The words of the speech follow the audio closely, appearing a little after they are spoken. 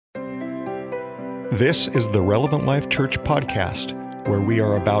This is the Relevant Life Church podcast, where we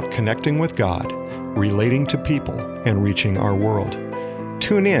are about connecting with God, relating to people, and reaching our world.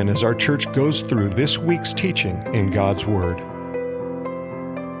 Tune in as our church goes through this week's teaching in God's Word.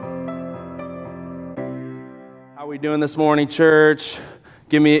 How are we doing this morning, church?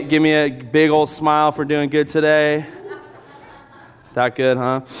 Give me a big old smile for doing good today. That good,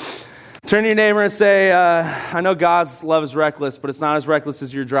 huh? Turn to your neighbor and say, I know God's love is reckless, but it's not as reckless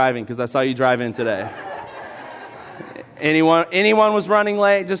as you're driving, because I saw you drive in today. Anyone was running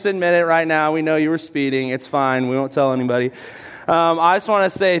late, just admit it right now. We know you were speeding. It's fine. We won't tell anybody. I just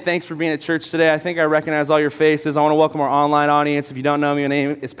want to say thanks for being at church today. I think I recognize all your faces. I want to welcome our online audience. If you don't know me, my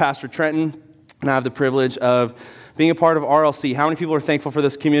name is Pastor Trenton, and I have the privilege of being a part of RLC. How many people are thankful for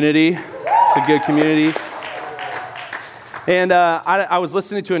this community? It's a good community. And I was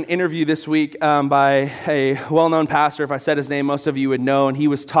listening to an interview this week by a well-known pastor. If I said his name, most of you would know. And he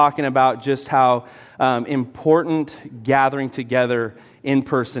was talking about just how important gathering together in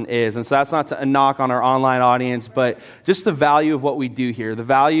person is. And so that's not a knock on our online audience, but just the value of what we do here, the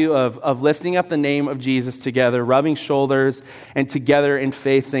value of lifting up the name of Jesus together, rubbing shoulders, and together in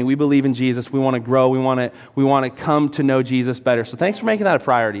faith saying, we believe in Jesus, we want to grow, we want to come to know Jesus better. So thanks for making that a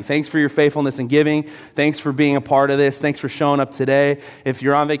priority. Thanks for your faithfulness in giving. Thanks for being a part of this. Thanks for showing up today. If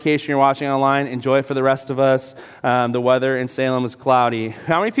you're on vacation, you're watching online, enjoy it for the rest of us. The weather in Salem is cloudy.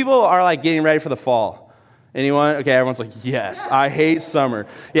 How many people are getting ready for the fall? Anyone? Okay, everyone's like, yes, I hate summer.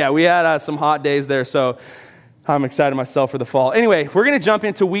 Yeah, we had some hot days there, so I'm excited myself for the fall. Anyway, we're going to jump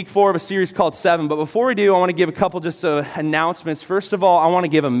into week 4 of a series called 7, but before we do, I want to give a couple just announcements. First of all, I want to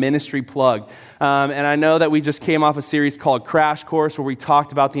give a ministry plug. And I know that we just came off a series called Crash Course where we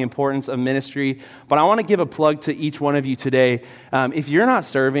talked about the importance of ministry, but I want to give a plug to each one of you today. If you're not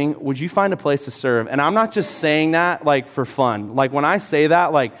serving, would you find a place to serve? And I'm not just saying that for fun. When I say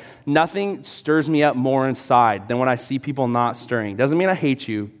that, nothing stirs me up more inside than when I see people not stirring. Doesn't mean I hate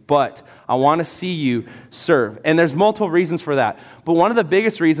you, but I want to see you serve. And there's multiple reasons for that. But one of the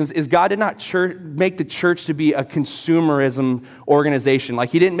biggest reasons is God did not make the church to be a consumerism organization.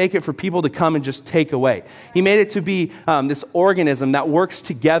 He didn't make it for people to come and just take away. He made it to be this organism that works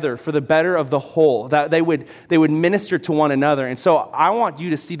together for the better of the whole, that they would minister to one another. And so I want you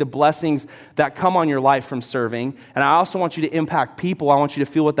to see the blessings that come on your life from serving. And I also want you to impact people. I want you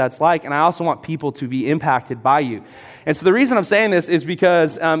to feel what that's like. And I also want people to be impacted by you. And so the reason I'm saying this is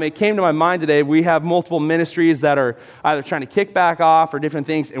because it came to my mind today. We have multiple ministries that are either trying to kick back off or different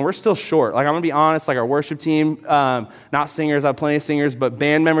things, and we're still short. I'm going to be honest, our worship team, not singers, I have plenty of singers, but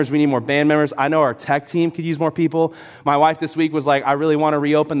band members, we need more band members. I know our tech team could use more people. My wife this week was like, I really want to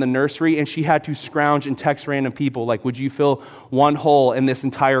reopen the nursery, and she had to scrounge and text random people, would you fill one hole in this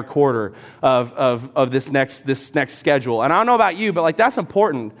entire quarter of this next schedule? And I don't know about you, but that's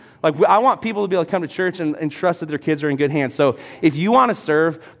important. I want people to be able to come to church and trust that their kids are in good hands. So if you want to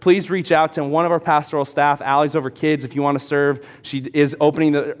serve, please reach out to one of our pastoral staff. Allie's over kids. If you want to serve, she is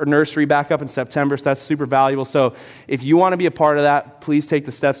opening the nursery back up in September, so that's super valuable. So if you want to be a part of that, please take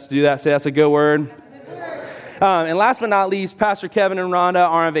the steps to do that. Say that's a good word. And last but not least, Pastor Kevin and Rhonda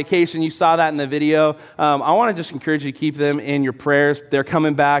are on vacation. You saw that in the video. I want to just encourage you to keep them in your prayers. They're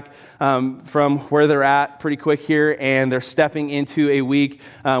coming back from where they're at pretty quick here, and they're stepping into a week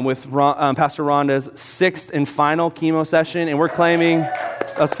with Pastor Rhonda's 6th and final chemo session, and we're claiming,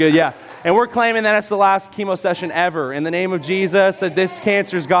 that's good, yeah. And we're claiming that it's the last chemo session ever. In the name of Jesus, that this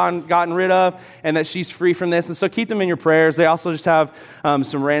cancer's gotten rid of and that she's free from this. And so keep them in your prayers. They also just have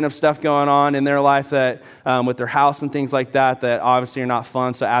some random stuff going on in their life that with their house and things like that obviously are not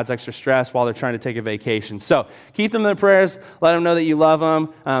fun, so it adds extra stress while they're trying to take a vacation. So keep them in prayers. Let them know that you love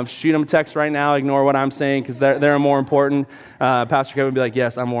them. Shoot them a text right now. Ignore what I'm saying because they're more important. Pastor Kevin would be like,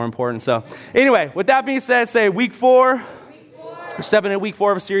 yes, I'm more important. So anyway, with that being said, say week 4. We're stepping into week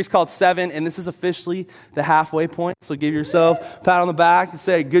 4 of a series called 7, and this is officially the halfway point. So give yourself a pat on the back and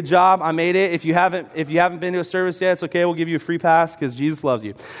say, good job, I made it. If you haven't been to a service yet, it's okay. We'll give you a free pass because Jesus loves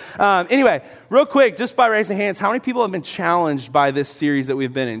you. Anyway, real quick, just by raising hands, how many people have been challenged by this series that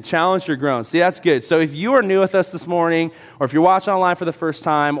we've been in? Challenged or grown? See, that's good. So if you are new with us this morning, or if you're watching online for the first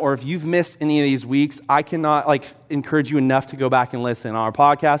time, or if you've missed any of these weeks, I cannot encourage you enough to go back and listen on our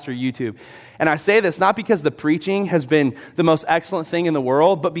podcast or YouTube. And I say this not because the preaching has been the most excellent thing in the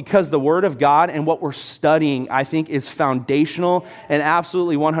world, but because the Word of God and what we're studying, I think, is foundational and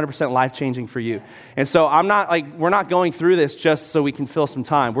absolutely 100% life-changing for you. And so we're not going through this just so we can fill some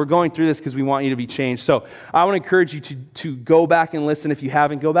time. We're going through this because we want you to be changed. So I want to encourage you to go back and listen. If you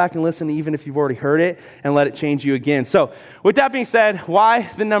haven't, go back and listen, even if you've already heard it, and let it change you again. So with that being said, why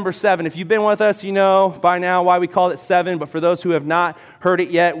the number 7? If you've been with us, you know by now why we call called it 7, but for those who have not heard it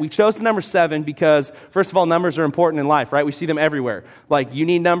yet, we chose the number 7 because, first of all, numbers are important in life, right? We see them everywhere. Like, you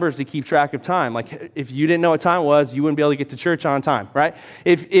need numbers to keep track of time. Like, if you didn't know what time it was, you wouldn't be able to get to church on time, right?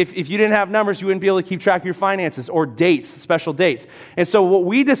 If you didn't have numbers, you wouldn't be able to keep track of your finances or dates, special dates. And so what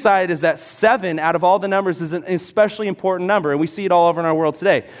we decided is that 7 out of all the numbers is an especially important number, and we see it all over in our world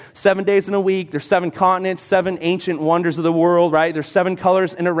today. 7 days in a week, there's 7 continents, 7 ancient wonders of the world, right? There's 7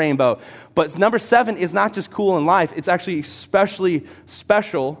 colors in a rainbow. But number 7 is not just cool in life, it's actually especially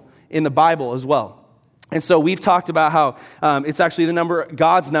special in the Bible as well. And so we've talked about how it's actually the number,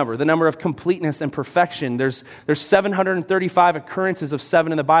 God's number, the number of completeness and perfection. There's 735 occurrences of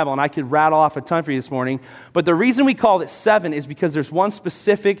 7 in the Bible, and I could rattle off a ton for you this morning. But the reason we called it 7 is because there's one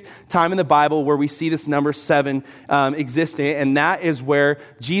specific time in the Bible where we see this number 7 existing, and that is where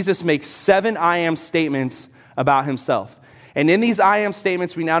Jesus makes 7 I am statements about himself. And in these I am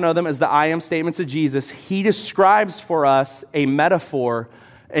statements, we now know them as the I am statements of Jesus, he describes for us a metaphor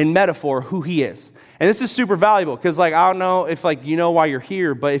who he is. And this is super valuable because, like, I don't know if, like, you know why you're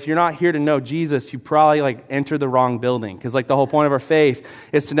here, but if you're not here to know Jesus, you probably, like, entered the wrong building because, like, the whole point of our faith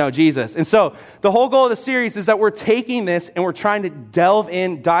is to know Jesus. And so the whole goal of the series is that we're taking this and we're trying to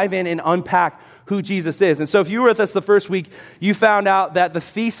dive in and unpack who Jesus is. And so if you were with us the first week, you found out that the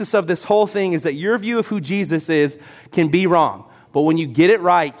thesis of this whole thing is that your view of who Jesus is can be wrong. But when you get it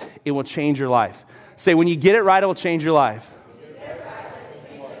right, it will change your life. Say, when you get it right, it will change your life.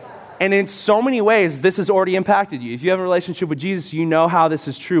 And in so many ways, this has already impacted you. If you have a relationship with Jesus, you know how this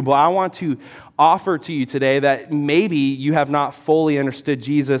is true. But I want to offer to you today that maybe you have not fully understood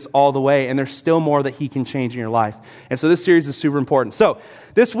Jesus all the way, and there's still more that he can change in your life. And so this series is super important. So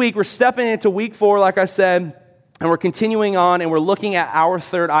this week, we're stepping into week 4, like I said, and we're continuing on, and we're looking at our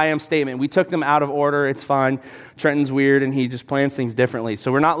third I am statement. We took them out of order. It's fine. Trenton's weird, and he just plans things differently.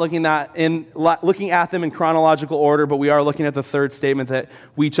 So we're not looking at them in chronological order, but we are looking at the third statement that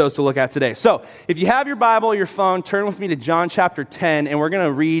we chose to look at today. So if you have your Bible or your phone, turn with me to John chapter 10, and we're going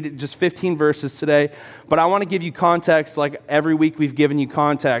to read just 15 verses today. But I want to give you context, like every week we've given you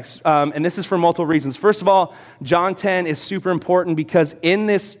context. And this is for multiple reasons. First of all, John 10 is super important because in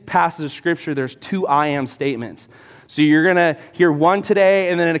this passage of Scripture, there's 2 I am statements. So you're going to hear one today,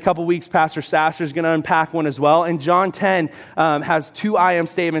 and then in a couple weeks, Pastor Sasser is going to unpack one as well. And John 10 has 2 I am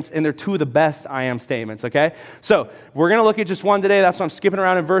statements, and they're 2 of the best I am statements, okay? So we're going to look at just one today. That's why I'm skipping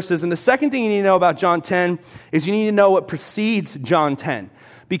around in verses. And the second thing you need to know about John 10 is you need to know what precedes John 10.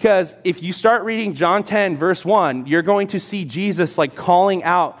 Because if you start reading John 10, verse 1, you're going to see Jesus like calling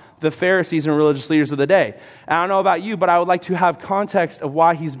out the Pharisees and religious leaders of the day. And I don't know about you, but I would like to have context of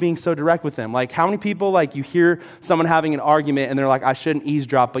why he's being so direct with them. Like, how many people, like, you hear someone having an argument and they're like, I shouldn't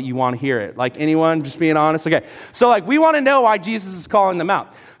eavesdrop, but you want to hear it? Like, anyone? Just being honest? Okay. So, like, we want to know why Jesus is calling them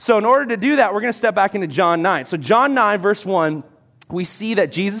out. So in order to do that, we're going to step back into John 9. So John 9, verse 1, we see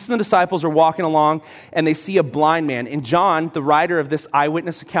that Jesus and the disciples are walking along and they see a blind man. And John, the writer of this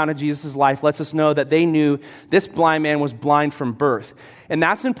eyewitness account of Jesus' life, lets us know that they knew this blind man was blind from birth. And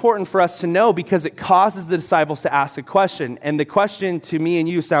that's important for us to know because it causes the disciples to ask a question. And the question to me and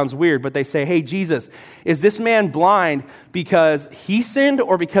you sounds weird, but they say, hey, Jesus, is this man blind because he sinned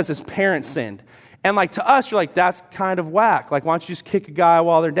or because his parents sinned? And like to us, you're like, that's kind of whack. Like, why don't you just kick a guy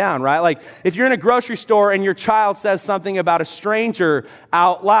while they're down, right? Like, if you're in a grocery store and your child says something about a stranger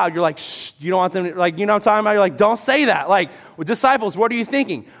out loud, you're like, shh, you don't want them to, like, you know what I'm talking about? You're like, don't say that. Like, disciples, what are you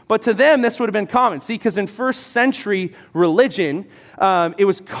thinking? But to them, this would have been common. See, because in first century religion, it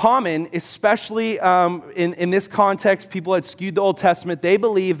was common, especially in this context, people had skewed the Old Testament. They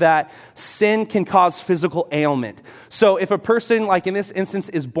believe that sin can cause physical ailment. So if a person, like in this instance,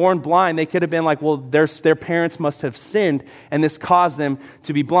 is born blind, they could have been like, well, their parents must have sinned, and this caused them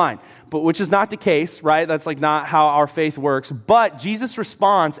to be blind. But which is not the case, right? That's like not how our faith works. But Jesus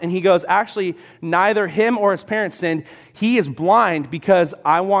responds, and he goes, actually, neither him or his parents sinned. He is blind because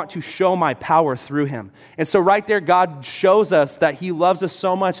I want to show my power through him. And so right there, God shows us that he loves us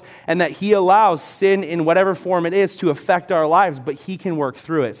so much and that he allows sin in whatever form it is to affect our lives, but he can work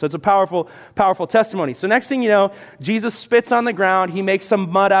through it. So it's a powerful, powerful testimony. So next thing you know, Jesus spits on the ground, he makes some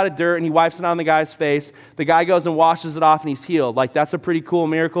mud out of dirt, and he wipes it on the guy's face. The guy goes and washes it off, and he's healed. Like, that's a pretty cool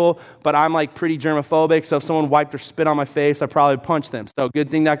miracle, but I'm like pretty germophobic, so if someone wiped or spit on my face, I'd probably punch them. So good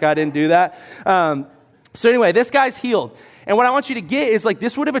thing that guy didn't do that. So anyway, this guy's healed. And what I want you to get is, like,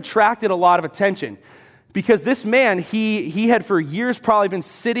 this would have attracted a lot of attention. Because this man, he had for years probably been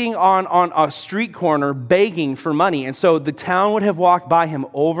sitting on a street corner begging for money. And so the town would have walked by him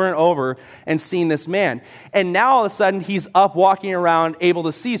over and over and seen this man. And now all of a sudden he's up walking around able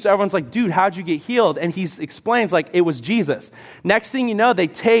to see. So everyone's like, dude, how'd you get healed? And he explains, like, it was Jesus. Next thing you know, they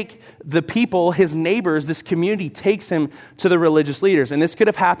take the people, his neighbors, this community takes him to the religious leaders. And this could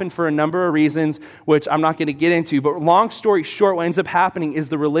have happened for a number of reasons, which I'm not going to get into. But long story short, what ends up happening is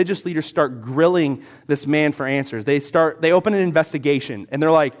the religious leaders start grilling this man for answers. They open an investigation, and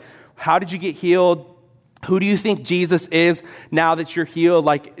they're like, how did you get healed? Who do you think Jesus is now that you're healed?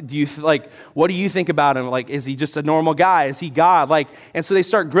 Like, what do you think about him? Like, is he just a normal guy? Is he God? Like, and so they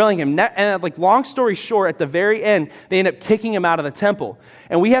start grilling him. And like, long story short, at the very end, they end up kicking him out of the temple.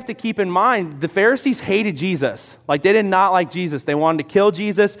 And we have to keep in mind, the Pharisees hated Jesus. Like, they did not like Jesus. They wanted to kill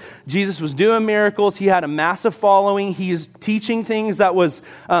Jesus. Jesus was doing miracles. He had a massive following. He is teaching things that was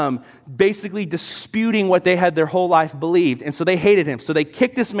basically disputing what they had their whole life believed. And so they hated him. So they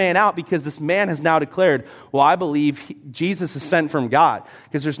kicked this man out because this man has now declared, well, I believe Jesus is sent from God,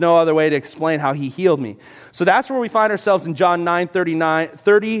 because there's no other way to explain how he healed me. So that's where we find ourselves in John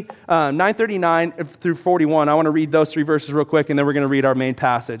 9:39 through 41. I want to read those three verses real quick, and then we're going to read our main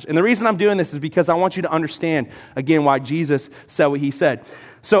passage. And the reason I'm doing this is because I want you to understand, again, why Jesus said what he said.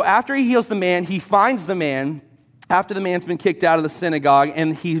 So after he heals the man, he finds the man after the man's been kicked out of the synagogue,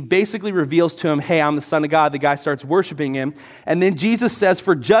 and he basically reveals to him, hey, I'm the Son of God. The guy starts worshiping him. And then Jesus says,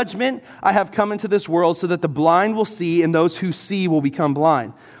 for judgment I have come into this world so that the blind will see and those who see will become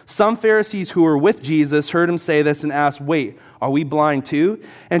blind. Some Pharisees who were with Jesus heard him say this and asked, wait, are we blind too?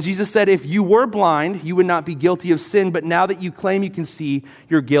 And Jesus said, if you were blind, you would not be guilty of sin, but now that you claim you can see,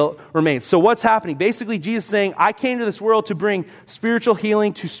 your guilt remains. So what's happening? Basically, Jesus is saying, I came to this world to bring spiritual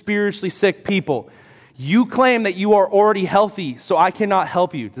healing to spiritually sick people. You claim that you are already healthy, so I cannot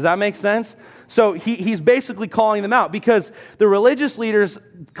help you. Does that make sense? So he's basically calling them out because the religious leaders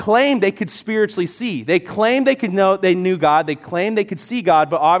claimed they could spiritually see. They claimed they knew God. They claimed they could see God,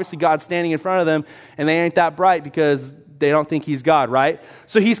 but obviously God's standing in front of them, and they ain't that bright because they don't think he's God, right?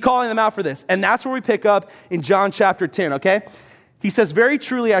 So he's calling them out for this. And that's where we pick up in John chapter 10, okay? He says, very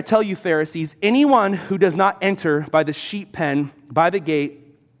truly I tell you, Pharisees, anyone who does not enter by the sheep pen, by the gate,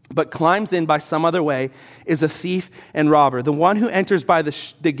 but climbs in by some other way, is a thief and robber. The one who enters by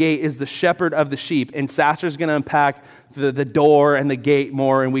the gate is the shepherd of the sheep. And Sasser's going to unpack the door and the gate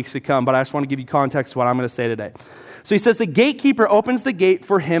more in weeks to come, but I just want to give you context to what I'm going to say today. So he says, the gatekeeper opens the gate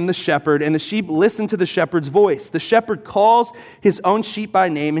for him, the shepherd, and the sheep listen to the shepherd's voice. The shepherd calls his own sheep by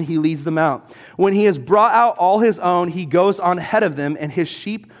name, and he leads them out. When he has brought out all his own, he goes on ahead of them, and his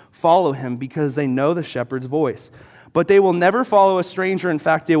sheep follow him because they know the shepherd's voice. But they will never follow a stranger. In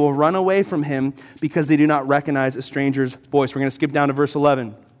fact, they will run away from him because they do not recognize a stranger's voice. We're going to skip down to verse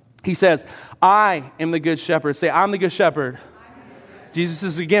 11. He says, I am the good shepherd. Say, I'm the good shepherd. Jesus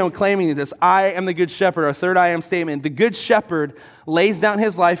is again claiming this. I am the good shepherd. Our third I am statement. The good shepherd lays down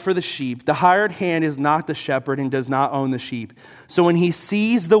his life for the sheep. The hired hand is not the shepherd and does not own the sheep. So when he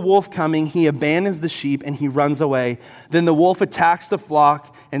sees the wolf coming, he abandons the sheep and he runs away. Then the wolf attacks the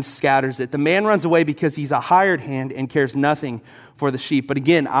flock and scatters it. The man runs away because he's a hired hand and cares nothing for the sheep. But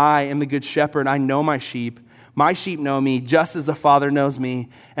again, I am the good shepherd. I know my sheep. My sheep know me, just as the Father knows me,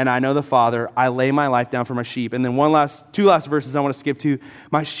 and I know the Father. I lay my life down for my sheep. And then two last verses I want to skip to.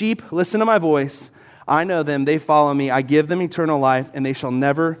 My sheep listen to my voice. I know them. They follow me. I give them eternal life, and they shall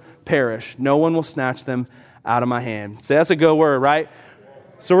never perish. No one will snatch them out of my hand. So that's a good word, right?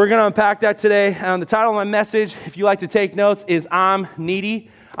 So we're going to unpack that today. The title of my message, if you like to take notes, is I'm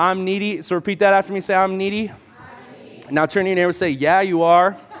needy. I'm needy. So repeat that after me. Say, I'm needy. I'm needy. Now turn to your neighbor and say, yeah, you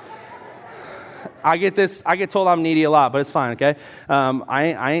are. I get told I'm needy a lot, but it's fine, okay?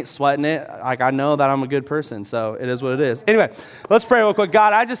 I ain't sweating it. Like, I know that I'm a good person, so it is what it is. Anyway, let's pray real quick.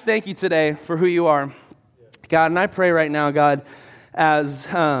 God, I just thank you today for who you are. God, and I pray right now, God, as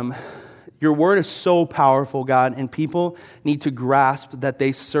your word is so powerful, God, and people need to grasp that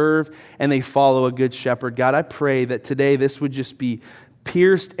they serve and they follow a good shepherd. God, I pray that today this would just be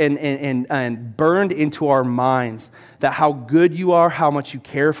pierced and burned into our minds, that how good you are, how much you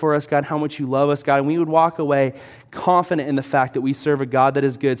care for us, God, how much you love us, God, and we would walk away confident in the fact that we serve a God that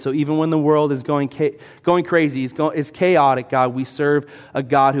is good. So even when the world is going crazy, is chaotic, God, we serve a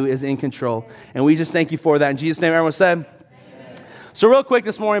God who is in control. And we just thank you for that. In Jesus' name, everyone said, so real quick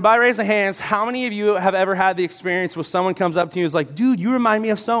this morning, by raising hands, how many of you have ever had the experience where someone comes up to you and is like, dude, you remind me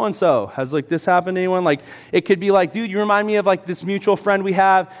of so-and-so? Has like this happened to anyone? Like, it could be like, dude, you remind me of like this mutual friend we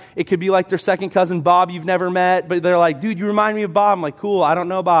have. It could be like their second cousin, Bob, you've never met, but they're like, dude, you remind me of Bob. I'm like, cool, I don't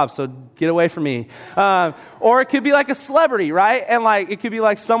know Bob, so get away from me. Or it could be like a celebrity, right? And like, it could be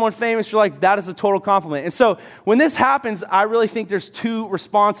like someone famous. You're like, that is a total compliment. And so when this happens, I really think there's two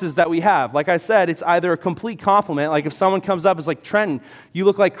responses that we have. Like I said, it's either a complete compliment. Like if someone comes up and is like, Trenton, you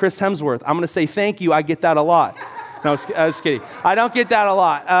look like Chris Hemsworth. I'm going to say, thank you. I get that a lot. No, I was kidding. I don't get that a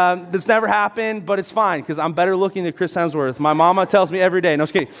lot. This never happened, but it's fine because I'm better looking than Chris Hemsworth. My mama tells me every day. No, I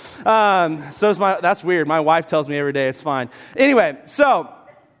was kidding. That's weird. My wife tells me every day. It's fine. Anyway, so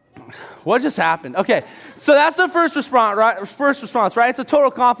what just happened? Okay, so that's the first response, right? It's a total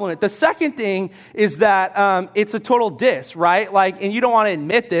compliment. The second thing is that it's a total diss, right? Like, and you don't want to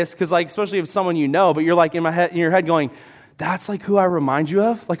admit this because, like, especially if it's someone you know, but you're like in your head going, that's like who I remind you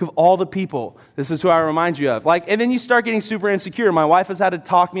of? Like, of all the people, this is who I remind you of. Like, and then you start getting super insecure. My wife has had to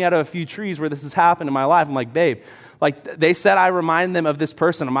talk me out of a few trees where this has happened in my life. I'm like, babe, like, they said I remind them of this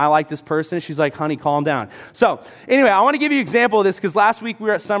person. Am I like this person? She's like, honey, calm down. So anyway, I want to give you an example of this because last week we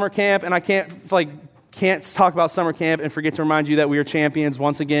were at summer camp, and I can't talk about summer camp and forget to remind you that we are champions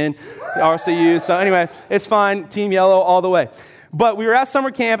once again, RCU. So anyway, it's fine. Team Yellow all the way. But we were at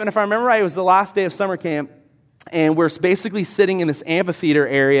summer camp, and if I remember right, it was the last day of summer camp. And we're basically sitting in this amphitheater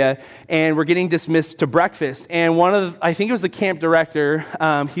area, and we're getting dismissed to breakfast. And I think it was the camp director,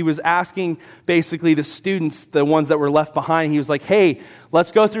 he was asking basically the students, the ones that were left behind, he was like, hey,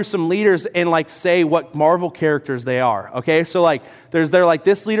 let's go through some leaders and like say what Marvel characters they are, okay? So like, they're like,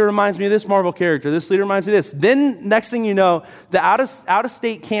 this leader reminds me of this Marvel character, this leader reminds me of this. Then next thing you know, the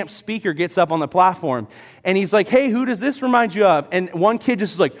out-of-state camp speaker gets up on the platform, and he's like, hey, who does this remind you of? And one kid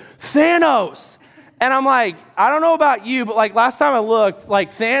just is like, Thanos! And I'm like, I don't know about you, but like last time I looked,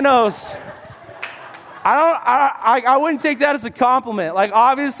 like Thanos, I wouldn't take that as a compliment. Like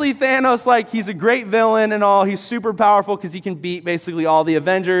obviously Thanos, like he's a great villain and all. He's super powerful because he can beat basically all the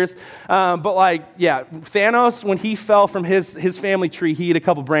Avengers. But like, yeah, Thanos, when he fell from his family tree, he ate a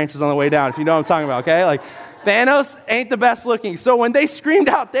couple branches on the way down, if you know what I'm talking about, okay? Like Thanos ain't the best looking. So when they screamed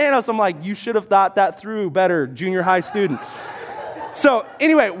out Thanos, I'm like, you should have thought that through better, junior high student. So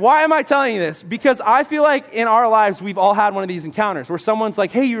anyway, why am I telling you this? Because I feel like in our lives, we've all had one of these encounters where someone's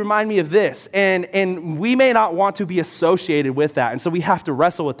like, hey, you remind me of this. And we may not want to be associated with that. And so we have to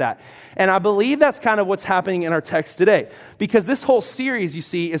wrestle with that. And I believe that's kind of what's happening in our text today. Because this whole series, you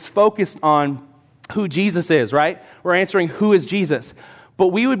see, is focused on who Jesus is, right? We're answering who is Jesus.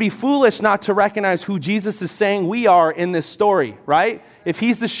 But we would be foolish not to recognize who Jesus is saying we are in this story, right? If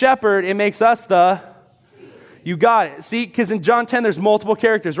he's the shepherd, it makes us the... You got it. See, because in John 10, there's multiple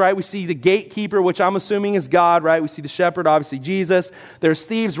characters, right? We see the gatekeeper, which I'm assuming is God, right? We see the shepherd, obviously Jesus. There's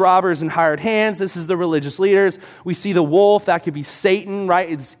thieves, robbers, and hired hands. This is the religious leaders. We see the wolf. That could be Satan, right?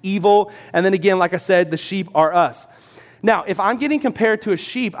 It's evil. And then again, like I said, the sheep are us. Now, if I'm getting compared to a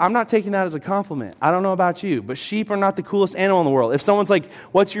sheep, I'm not taking that as a compliment. I don't know about you, but sheep are not the coolest animal in the world. If someone's like,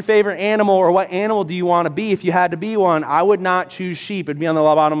 what's your favorite animal, or what animal do you want to be if you had to be one, I would not choose sheep. It'd be on the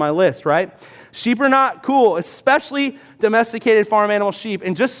bottom of my list, right? Sheep are not cool, especially domesticated farm animal sheep.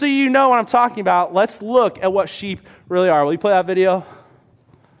 And just so you know what I'm talking about, let's look at what sheep really are. Will you play that video?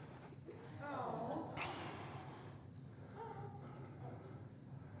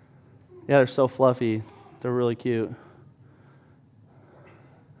 Yeah, they're so fluffy. They're really cute.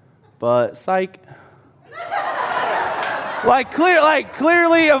 But psych.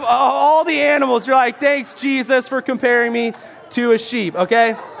 Clearly of all the animals, you're like, thanks, Jesus, for comparing me to a sheep,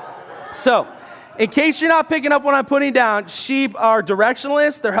 okay? So, in case you're not picking up what I'm putting down, sheep are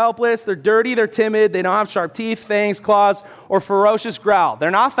directionless, they're helpless, they're dirty, they're timid, they don't have sharp teeth, fangs, claws, or ferocious growl. They're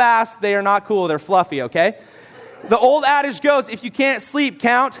not fast, they are not cool, they're fluffy, okay? The old adage goes, if you can't sleep,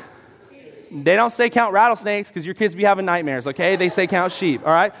 count. They don't say count rattlesnakes because your kids be having nightmares, okay? They say count sheep,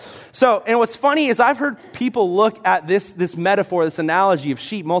 all right? So, and what's funny is I've heard people look at this metaphor, this analogy of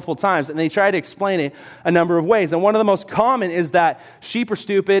sheep multiple times, and they try to explain it a number of ways. And one of the most common is that sheep are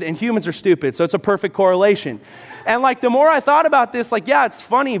stupid and humans are stupid. So it's a perfect correlation. And like the more I thought about this, like, yeah, it's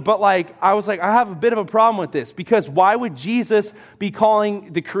funny, but like I was like, I have a bit of a problem with this because why would Jesus be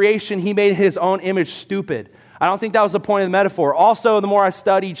calling the creation he made in his own image stupid? I don't think that was the point of the metaphor. Also, the more I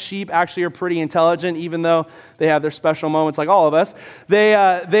studied, sheep actually are pretty intelligent, even though they have their special moments like all of us.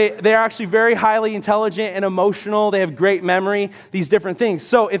 They're actually very highly intelligent and emotional. They have great memory, these different things.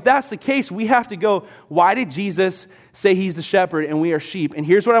 So if that's the case, we have to go, why did Jesus say he's the shepherd and we are sheep? And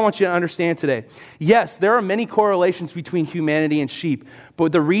here's what I want you to understand today. Yes, there are many correlations between humanity and sheep,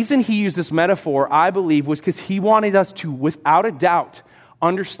 but the reason he used this metaphor, I believe, was because he wanted us to, without a doubt,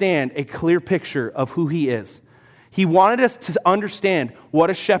 understand a clear picture of who he is. He wanted us to understand what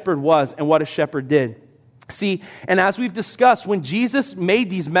a shepherd was and what a shepherd did. See, and as we've discussed, when Jesus made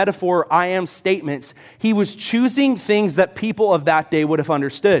these metaphor I am statements, he was choosing things that people of that day would have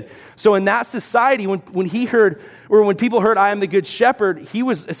understood. So in that society, when people heard I am the good shepherd, he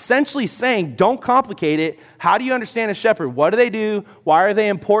was essentially saying, don't complicate it. How do you understand a shepherd? What do they do? Why are they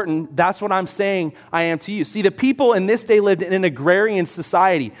important? That's what I'm saying I am to you. See, the people in this day lived in an agrarian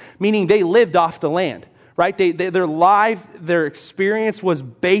society, meaning they lived off the land. right? Their experience was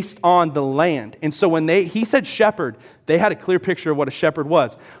based on the land. And so when he said shepherd, they had a clear picture of what a shepherd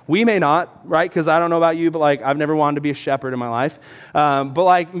was. We may not, right? Because I don't know about you, but like I've never wanted to be a shepherd in my life. But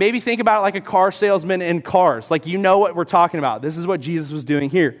like maybe think about it like a car salesman in cars. Like you know what we're talking about. This is what Jesus was doing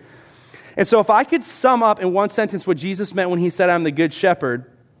here. And so if I could sum up in one sentence what Jesus meant when he said, I'm the good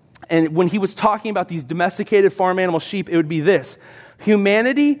shepherd, and when he was talking about these domesticated farm animal sheep, it would be this.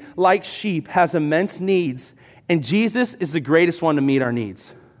 Humanity, like sheep, has immense needs, and Jesus is the greatest one to meet our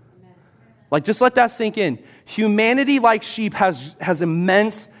needs. Like, just let that sink in. Humanity, like sheep, has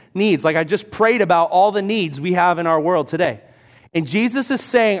immense needs. Like I just prayed about all the needs we have in our world today. And Jesus is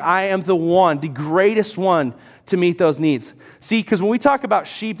saying, I am the one, the greatest one to meet those needs. See, because when we talk about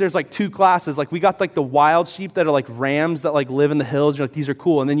sheep, there's like two classes. Like we got like the wild sheep that are like rams that like live in the hills. You're like, these are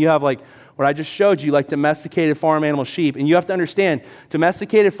cool. And then you have like what I just showed you, like domesticated farm animal sheep. And you have to understand,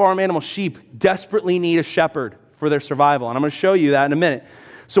 domesticated farm animal sheep desperately need a shepherd for their survival. And I'm going to show you that in a minute.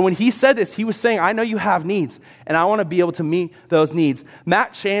 So when he said this, he was saying, I know you have needs, and I want to be able to meet those needs.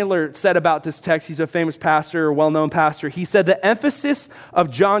 Matt Chandler said about this text, he's a famous pastor, a well-known pastor. He said, the emphasis of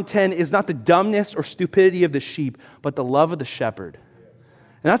John 10 is not the dumbness or stupidity of the sheep, but the love of the shepherd.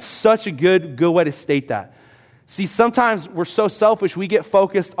 And that's such a good way to state that. See, sometimes we're so selfish, we get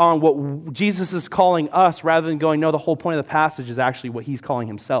focused on what Jesus is calling us rather than going, no, the whole point of the passage is actually what he's calling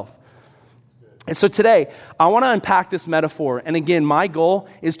himself. And so today, I want to unpack this metaphor. And again, my goal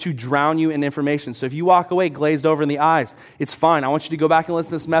is to drown you in information. So if you walk away glazed over in the eyes, it's fine. I want you to go back and listen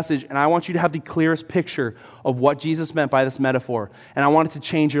to this message, and I want you to have the clearest picture of what Jesus meant by this metaphor. And I want it to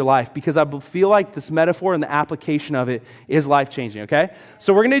change your life because I feel like this metaphor and the application of it is life-changing, okay?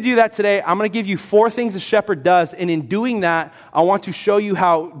 So we're going to do that today. I'm going to give you 4 things a shepherd does, and in doing that, I want to show you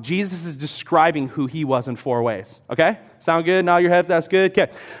how Jesus is describing who he was in 4 ways, okay? Sound good? Nod your head if that's good?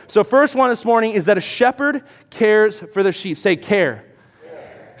 Okay. So first one this morning is that a shepherd cares for the sheep. Say care.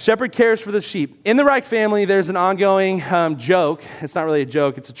 Shepherd cares for the sheep. In the Reich family, there's an ongoing joke. It's not really a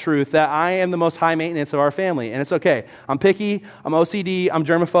joke, it's a truth, that I am the most high maintenance of our family. And it's okay. I'm picky, I'm OCD, I'm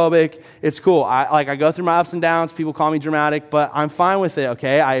germophobic. It's cool. I go through my ups and downs. People call me dramatic, but I'm fine with it,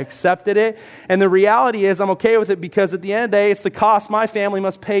 okay? I accepted it. And the reality is I'm okay with it because at the end of the day, it's the cost my family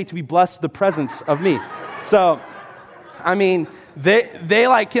must pay to be blessed with the presence of me. So, I mean, they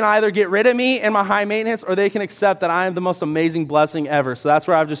like can either get rid of me and my high maintenance, or they can accept that I am the most amazing blessing ever. So that's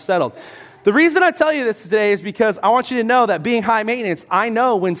where I've just settled. The reason I tell you this today is because I want you to know that being high maintenance, I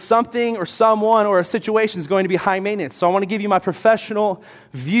know when something or someone or a situation is going to be high maintenance. So I want to give you my professional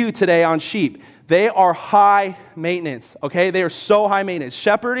view today on sheep. They are high maintenance, okay? They are so high maintenance.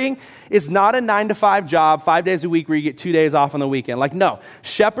 Shepherding is not a 9-to-5 job, 5 days a week where you get 2 days off on the weekend. Like, no.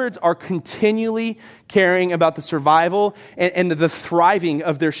 Shepherds are continually caring about the survival and the thriving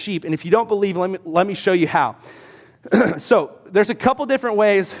of their sheep. And if you don't believe, let me show you how. So there's a couple different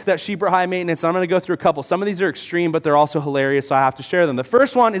ways that sheep are high maintenance. I'm going to go through a couple. Some of these are extreme, but they're also hilarious, so I have to share them. The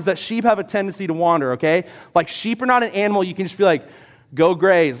first one is that sheep have a tendency to wander, okay? Like, sheep are not an animal you can just be like, go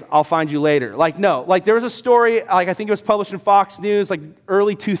graze, I'll find you later. Like, no. Like, there was a story, like, I think it was published in Fox News, like,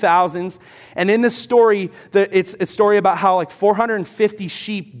 early 2000s. And in this story, it's a story about how, like, 450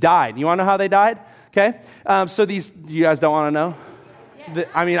 sheep died. You want to know how they died? Okay? So you guys don't want to know? Yeah.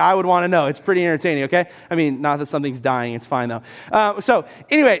 I mean, I would want to know. It's pretty entertaining, okay? I mean, not that something's dying. It's fine, though. So,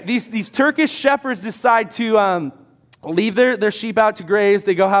 anyway, these Turkish shepherds decide to leave their sheep out to graze.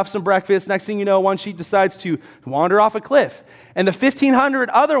 They go have some breakfast. Next thing you know, one sheep decides to wander off a cliff. And the 1,500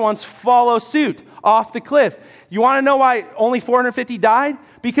 other ones follow suit off the cliff. You want to know why only 450 died?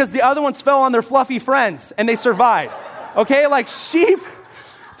 Because the other ones fell on their fluffy friends and they survived. Okay, like sheep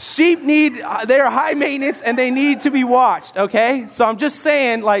they are high maintenance and they need to be watched, okay? So I'm just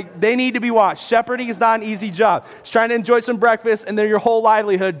saying, like, they need to be watched. Shepherding is not an easy job. Just trying to enjoy some breakfast and then your whole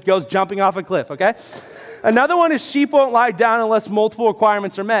livelihood goes jumping off a cliff, okay? Another one is sheep won't lie down unless multiple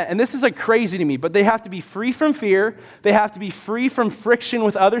requirements are met. And this is like crazy to me, but they have to be free from fear. They have to be free from friction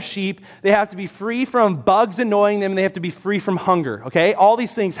with other sheep. They have to be free from bugs annoying them. And they have to be free from hunger, okay? All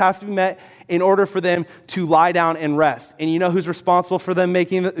these things have to be met in order for them to lie down and rest. And you know who's responsible for them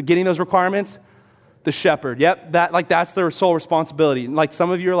getting those requirements? The shepherd. Yep, that's their sole responsibility. Like,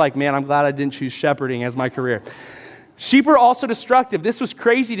 some of you are like, man, I'm glad I didn't choose shepherding as my career. Sheep are also destructive. This was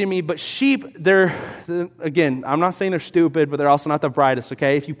crazy to me, but sheep, again, I'm not saying they're stupid, but they're also not the brightest,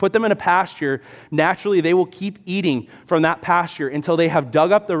 okay? If you put them in a pasture, naturally they will keep eating from that pasture until they have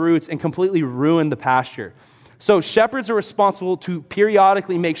dug up the roots and completely ruined the pasture. So shepherds are responsible to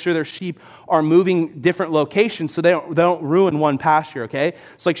periodically make sure their sheep are moving different locations so they don't ruin one pasture, okay?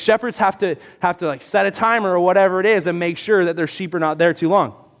 So like shepherds have to like set a timer or whatever it is and make sure that their sheep are not there too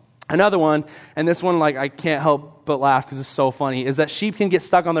long. Another one, and this one, like, I can't help but laugh because it's so funny, is that sheep can get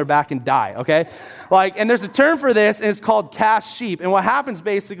stuck on their back and die, okay? And there's a term for this, and it's called cast sheep. And what happens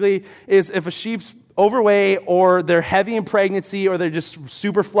basically is if a sheep's overweight or they're heavy in pregnancy or they're just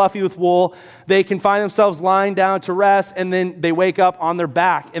super fluffy with wool, they can find themselves lying down to rest, and then they wake up on their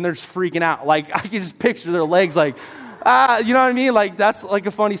back, and they're just freaking out. I can just picture their legs you know what I mean? That's like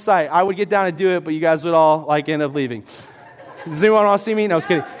a funny sight. I would get down and do it, but you guys would all, end up leaving. Does anyone want to see me? No, I was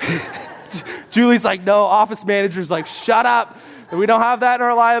kidding. Julie's no. Office manager's shut up. We don't have that in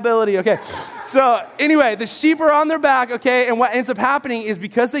our liability. Okay. So anyway, the sheep are on their back, okay, and what ends up happening is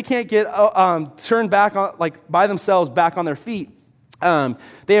because they can't get turned back on, by themselves back on their feet,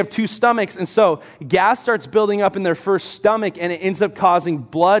 they have two stomachs, and so gas starts building up in their first stomach, and it ends up causing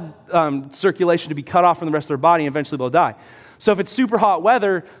blood circulation to be cut off from the rest of their body, and eventually they'll die. So if it's super hot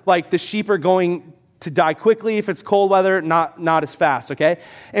weather, the sheep are going to die quickly. If it's cold weather, not as fast, okay?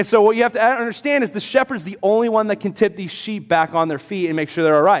 And so what you have to understand is the shepherd's the only one that can tip these sheep back on their feet and make sure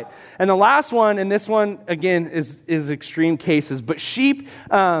they're all right. And the last one, and this one, again, is extreme cases, but sheep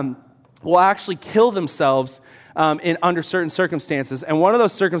will actually kill themselves under certain circumstances. And one of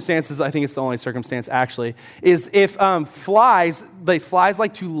those circumstances, I think it's the only circumstance actually, is if flies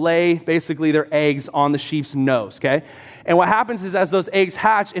like to lay basically their eggs on the sheep's nose, okay? And what happens is as those eggs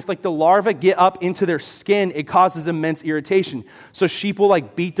hatch, if the larvae get up into their skin, it causes immense irritation. So sheep will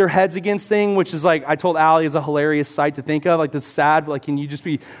beat their heads against things, which is I told Allie is a hilarious sight to think of, this sad, can you just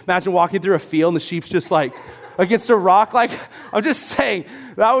imagine walking through a field and the sheep's just against a rock? I'm just saying,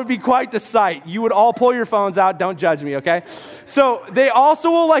 that would be quite the sight. You would all pull your phones out. Don't judge me, okay? So they also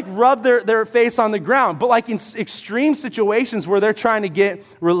will rub their face on the ground. But in extreme situations where they're trying to get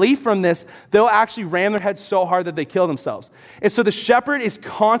relief from this, they'll actually ram their heads so hard that they kill themselves. And so the shepherd is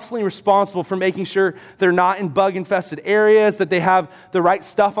constantly responsible for making sure they're not in bug-infested areas, that they have the right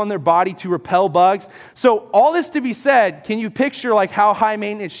stuff on their body to repel bugs. So all this to be said, can you picture how high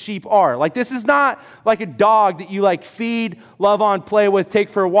maintenance sheep are? This is not like a dog that you feed, love on, play with, take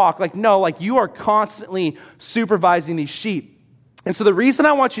for a walk. No, you are constantly supervising these sheep. And so the reason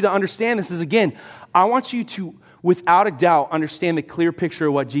I want you to understand this is, again, I want you to, without a doubt, understand the clear picture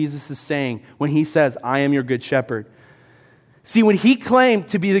of what Jesus is saying when he says, I am your good shepherd. See, when he claimed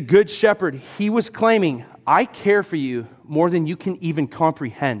to be the good shepherd, he was claiming, I care for you more than you can even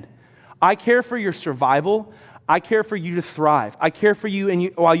comprehend. I care for your survival. I care for you to thrive. I care for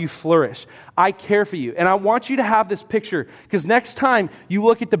you while you flourish. I care for you. And I want you to have this picture, because next time you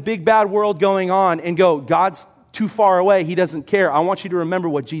look at the big bad world going on and go, God's too far away, he doesn't care. I want you to remember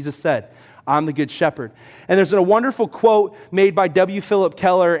what Jesus said. I'm the good shepherd. And there's a wonderful quote made by W. Philip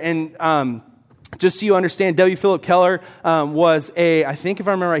Keller, and just so you understand, W. Philip Keller I think if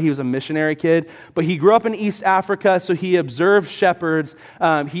I remember right, he was a missionary kid, but he grew up in East Africa, so he observed shepherds.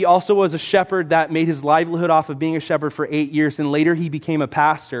 He also was a shepherd that made his livelihood off of being a shepherd for 8 years, and later he became a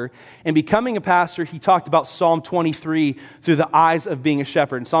pastor. And becoming a pastor, he talked about Psalm 23 through the eyes of being a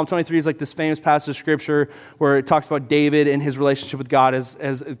shepherd. And Psalm 23 is this famous passage of scripture where it talks about David and his relationship with God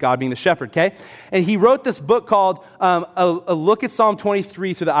as God being the shepherd, okay? And he wrote this book called A Look at Psalm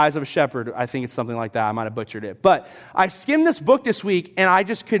 23 Through the Eyes of a Shepherd. I think it's something like that. I might have butchered it. But I skimmed this book this week, and I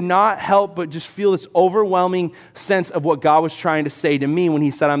just could not help but just feel this overwhelming sense of what God was trying to say to me when he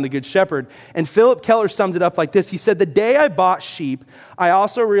said, I'm the good shepherd. And Philip Keller summed it up like this. He said, the day I bought sheep, I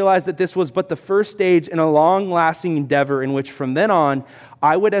also realized that this was but the first stage in a long-lasting endeavor in which from then on,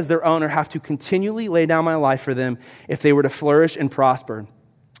 I would, as their owner, have to continually lay down my life for them if they were to flourish and prosper.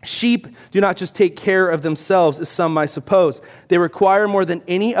 Sheep do not just take care of themselves, as some might suppose. They require more than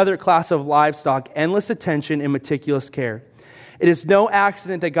any other class of livestock endless attention and meticulous care. It is no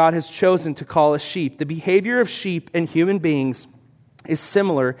accident that God has chosen to call us sheep. The behavior of sheep and human beings is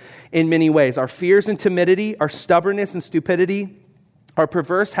similar in many ways. Our fears and timidity, our stubbornness and stupidity, our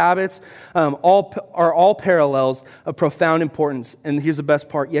perverse habits are all parallels of profound importance. And here's the best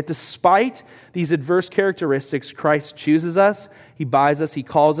part. Yet despite these adverse characteristics, Christ chooses us, he buys us, he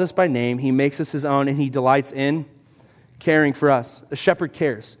calls us by name, he makes us his own, and he delights in caring for us. A shepherd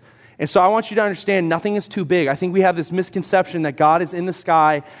cares. And so I want you to understand nothing is too big. I think we have this misconception that God is in the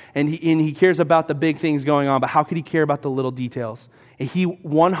sky and he cares about the big things going on, but how could he care about the little details? And he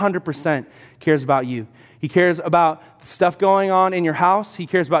 100% cares about you. He cares about stuff going on in your house. He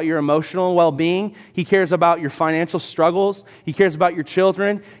cares about your emotional well-being. He cares about your financial struggles. He cares about your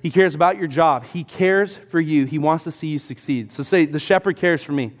children. He cares about your job. He cares for you. He wants to see you succeed. So say, the shepherd cares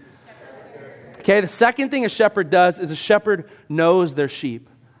for me. Okay, the second thing a shepherd does is a shepherd knows their sheep.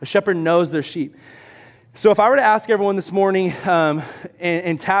 A shepherd knows their sheep. So if I were to ask everyone this morning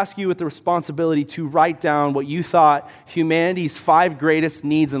and task you with the responsibility to write down what you thought humanity's 5 greatest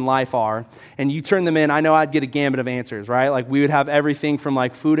needs in life are, and you turn them in, I know I'd get a gambit of answers, right? Like we would have everything from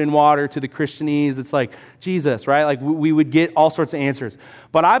like food and water to the Christianese. It's like Jesus, right? Like we would get all sorts of answers.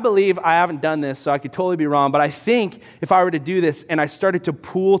 But I believe, I haven't done this, so I could totally be wrong, but I think if I were to do this and I started to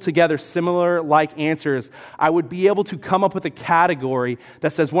pool together similar like answers, I would be able to come up with a category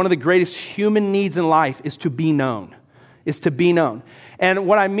that says one of the greatest human needs in life is to be known, And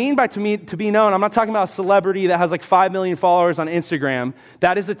what I mean by to be known, I'm not talking about a celebrity that has like 5 million followers on Instagram.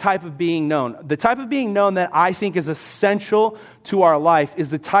 That is a type of being known. The type of being known that I think is essential to our life is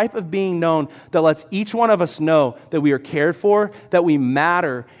the type of being known that lets each one of us know that we are cared for, that we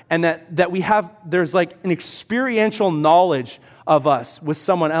matter, and that there's like an experiential knowledge of us with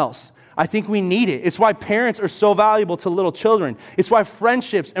someone else. I think we need it. It's why parents are so valuable to little children. It's why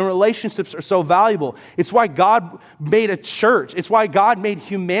friendships and relationships are so valuable. It's why God made a church. It's why God made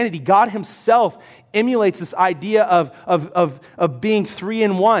humanity. God himself emulates this idea of being 3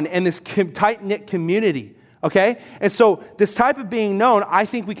 in 1 and this tight-knit community, okay? And so this type of being known, I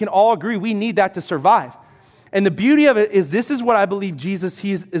think we can all agree we need that to survive. And the beauty of it is this is what I believe Jesus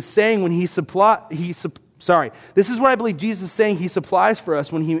is saying when this is what I believe Jesus is saying he supplies for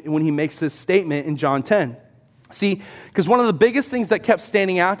us when he makes this statement in John 10. See, because one of the biggest things that kept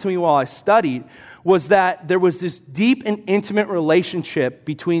standing out to me while I studied was that there was this deep and intimate relationship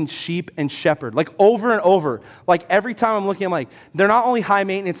between sheep and shepherd, like over and over. Like every time I'm looking, I'm like, they're not only high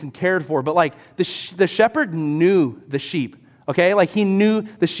maintenance and cared for, but like the shepherd knew the sheep. Okay, like he knew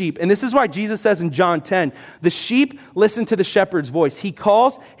the sheep. And this is why Jesus says in John 10, the sheep listen to the shepherd's voice. He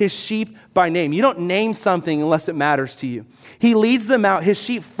calls his sheep by name. You don't name something unless it matters to you. He leads them out. His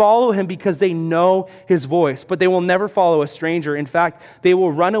sheep follow him because they know his voice, but they will never follow a stranger. In fact, they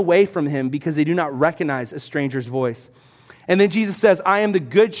will run away from him because they do not recognize a stranger's voice. And then Jesus says, I am the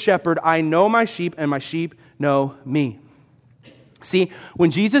good shepherd. I know my sheep and my sheep know me. See,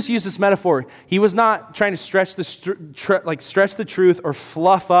 when Jesus used this metaphor, he was not trying to stretch the truth or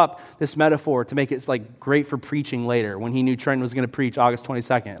fluff up this metaphor to make it like great for preaching later when he knew Trent was going to preach August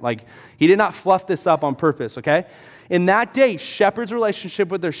 22nd. Like he did not fluff this up on purpose, okay? In that day, shepherds' relationship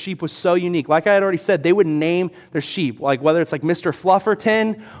with their sheep was so unique. Like I had already said, they would name their sheep, like whether it's like Mr.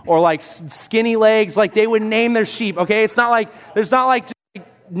 Flufferton or like Skinny Legs, like they would name their sheep, okay? It's not like, there's not like just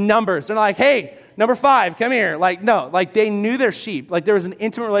numbers. They're not like, hey, number 5, come here. Like, no, like they knew their sheep. Like there was an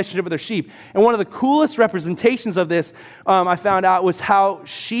intimate relationship with their sheep. And one of the coolest representations of this, I found out, was how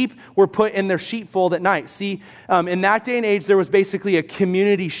sheep were put in their sheepfold at night. See, in that day and age, there was basically a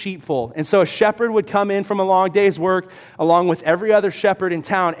community sheepfold. And so a shepherd would come in from a long day's work along with every other shepherd in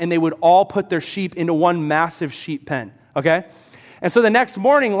town, and they would all put their sheep into one massive sheep pen, okay? And so the next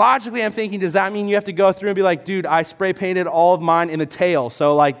morning, logically, I'm thinking, does that mean you have to go through and be like, dude, I spray painted all of mine in the tail.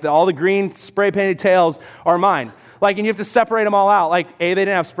 So like all the green spray painted tails are mine. Like, and you have to separate them all out. Like, A, they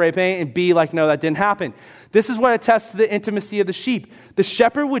didn't have spray paint, and B, like, no, that didn't happen. This is what attests to the intimacy of the sheep. The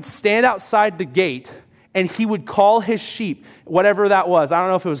shepherd would stand outside the gate, and he would call his sheep, whatever that was. I don't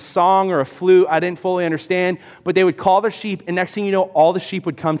know if it was a song or a flute. I didn't fully understand. But they would call their sheep, and next thing you know, all the sheep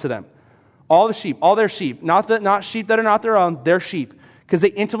would come to them. All the sheep, all their sheep, not sheep that are not their own, their sheep, because they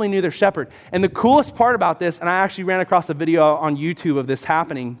intimately knew their shepherd. And the coolest part about this, and I actually ran across a video on YouTube of this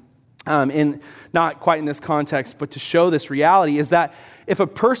happening, in not quite in this context, but to show this reality, is that if a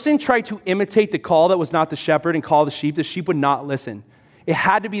person tried to imitate the call that was not the shepherd and call the sheep would not listen. It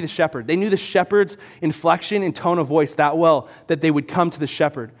had to be the shepherd. They knew the shepherd's inflection and tone of voice that well that they would come to the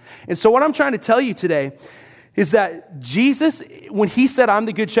shepherd. And so what I'm trying to tell you today is that Jesus, when he said, I'm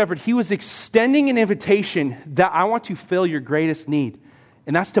the good shepherd, he was extending an invitation that I want to fill your greatest need,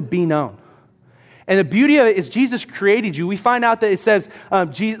 and that's to be known. And the beauty of it is Jesus created you. We find out that it says,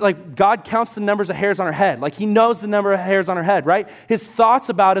 God counts the numbers of hairs on our head. Like he knows the number of hairs on our head, right? His thoughts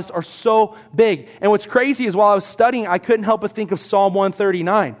about us are so big. And what's crazy is while I was studying, I couldn't help but think of Psalm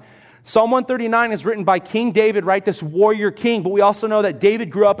 139. Psalm 139 is written by King David, right? This warrior king. But we also know that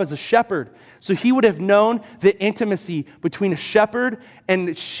David grew up as a shepherd. So he would have known the intimacy between a shepherd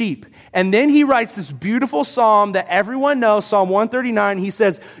and sheep. And then he writes this beautiful psalm that everyone knows, Psalm 139. He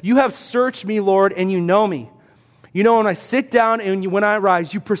says, you have searched me, Lord, and you know me. You know when I sit down and when I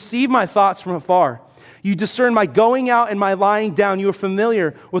rise, you perceive my thoughts from afar. You discern my going out and my lying down. You are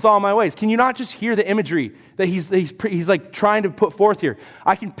familiar with all my ways. Can you not just hear the imagery that he's like trying to put forth here?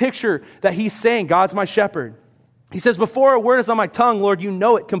 I can picture that he's saying, God's my shepherd. He says, before a word is on my tongue, Lord, you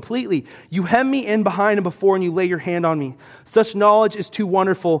know it completely. You hem me in behind and before, and you lay your hand on me. Such knowledge is too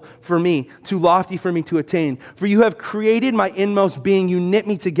wonderful for me, too lofty for me to attain. For you have created my inmost being. You knit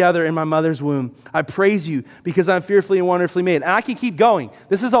me together in my mother's womb. I praise you because I'm fearfully and wonderfully made. And I can keep going.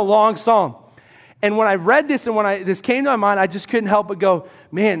 This is a long psalm. And when I read this and when this came to my mind, I just couldn't help but go,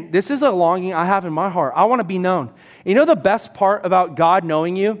 man, this is a longing I have in my heart. I want to be known. And you know the best part about God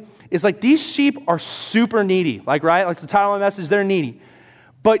knowing you? Is like these sheep are super needy, like, right? Like the title of my message, they're needy.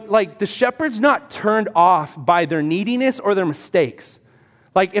 But like the shepherd's not turned off by their neediness or their mistakes.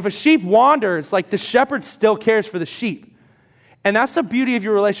 Like if a sheep wanders, like the shepherd still cares for the sheep. And that's the beauty of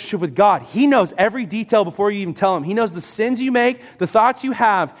your relationship with God. He knows every detail before you even tell him. He knows the sins you make, the thoughts you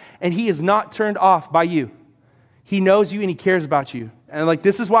have, and he is not turned off by you. He knows you and he cares about you. And like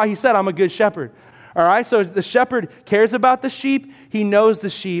this is why he said, I'm a good shepherd. All right, so the shepherd cares about the sheep. He knows the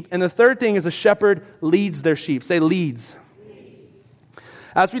sheep. And the third thing is a shepherd leads their sheep. Say leads.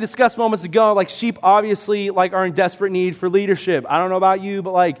 As we discussed moments ago, like sheep obviously like are in desperate need for leadership. I don't know about you,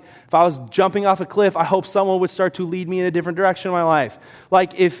 but like if I was jumping off a cliff, I hope someone would start to lead me in a different direction in my life.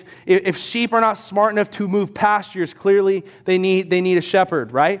 Like if sheep are not smart enough to move pastures, clearly they need a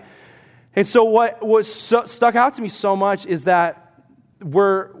shepherd, right? And so what stuck out to me so much is that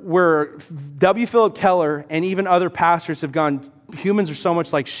where W. Philip Keller and even other pastors have gone, humans are so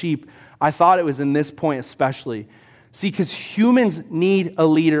much like sheep. I thought it was in this point especially. See, because humans need a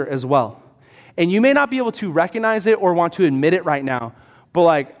leader as well. And you may not be able to recognize it or want to admit it right now, but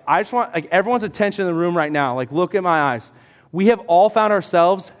like I just want like everyone's attention in the room right now. Like look at my eyes. We have all found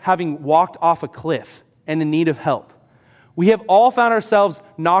ourselves having walked off a cliff and in need of help. We have all found ourselves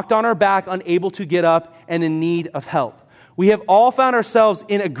knocked on our back, unable to get up, and in need of help. We have all found ourselves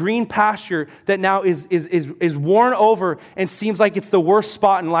in a green pasture that now is worn over and seems like it's the worst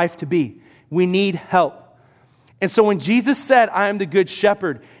spot in life to be. We need help. And so when Jesus said, I am the good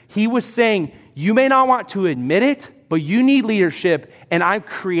shepherd, he was saying, you may not want to admit it, but you need leadership, and I've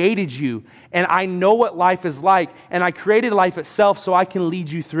created you, and I know what life is like, and I created life itself so I can lead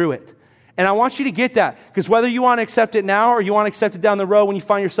you through it. And I want you to get that, because whether you want to accept it now or you want to accept it down the road when you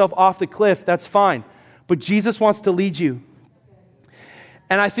find yourself off the cliff, that's fine. But Jesus wants to lead you.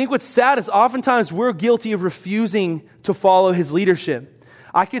 And I think what's sad is oftentimes we're guilty of refusing to follow his leadership.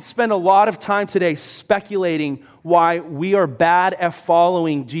 I could spend a lot of time today speculating why we are bad at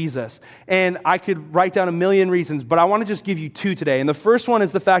following Jesus. And I could write down a million reasons, but I want to just give you two today. And the first one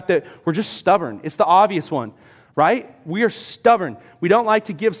is the fact that we're just stubborn. It's the obvious one, right? We are stubborn. We don't like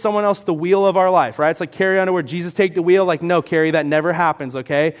to give someone else the wheel of our life, right? It's like Carrie Underwood, Jesus take the wheel. Like, no, Carrie, that never happens,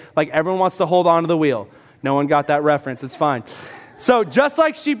 okay? Like everyone wants to hold on to the wheel. No one got that reference. It's fine. So just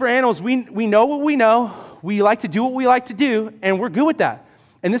like sheep or animals, we know what we know. We like to do what we like to do, and we're good with that.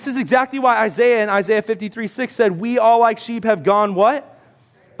 And this is exactly why Isaiah in Isaiah 53:6 said, we all like sheep have gone what?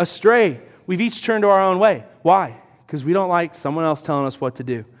 Astray. We've each turned to our own way. Why? Because we don't like someone else telling us what to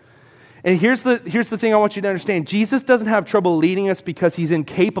do. And here's the thing I want you to understand. Jesus doesn't have trouble leading us because he's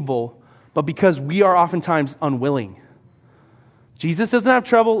incapable, but because we are oftentimes unwilling. Jesus doesn't have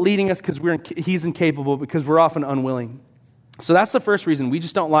trouble leading us because he's incapable, because we're often unwilling. So that's the first reason. We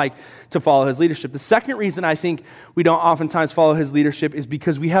just don't like to follow his leadership. The second reason I think we don't oftentimes follow his leadership is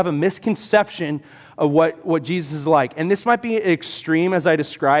because we have a misconception of what Jesus is like. And this might be extreme as I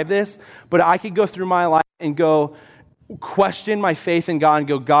describe this, but I could go through my life and go question my faith in God and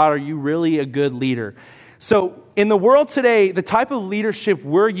go, God, are you really a good leader? So in the world today, the type of leadership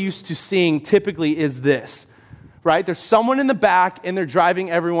we're used to seeing typically is this. Right? There's someone in the back and they're driving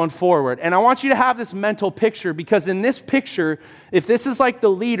everyone forward. And I want you to have this mental picture, because in this picture, if this is like the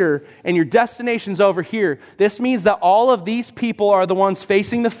leader and your destination's over here, this means that all of these people are the ones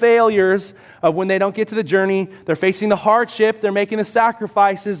facing the failures of when they don't get to the journey. They're facing the hardship. They're making the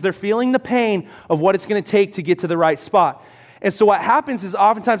sacrifices. They're feeling the pain of what it's going to take to get to the right spot. And so what happens is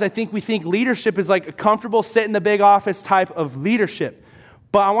oftentimes we think leadership is like a comfortable sit in the big office type of leadership.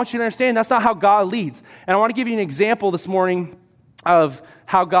 But I want you to understand that's not how God leads. And I want to give you an example this morning of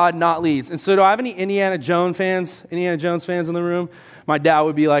how God not leads. And so do I have any Indiana Jones fans in the room? My dad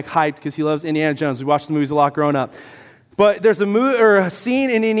would be like hyped because he loves Indiana Jones. We watched the movies a lot growing up. But there's a scene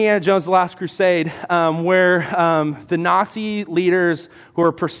in Indiana Jones' The Last Crusade where the Nazi leaders who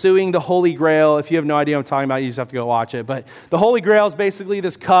are pursuing the Holy Grail, if you have no idea what I'm talking about, you just have to go watch it. But the Holy Grail is basically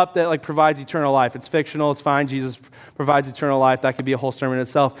this cup that like provides eternal life. It's fictional, it's fine. Jesus provides eternal life. That could be a whole sermon in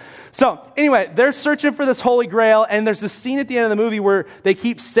itself. So anyway, they're searching for this Holy Grail, and there's this scene at the end of the movie where they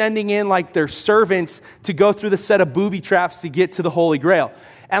keep sending in like their servants to go through the set of booby traps to get to the Holy Grail.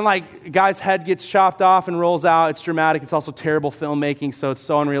 And like, a guy's head gets chopped off and rolls out. It's dramatic. It's also terrible filmmaking, so it's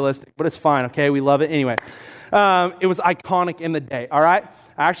so unrealistic. But it's fine, okay? We love it. Anyway, it was iconic in the day, all right?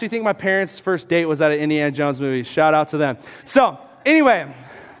 I actually think my parents' first date was at an Indiana Jones movie. Shout out to them. So, anyway,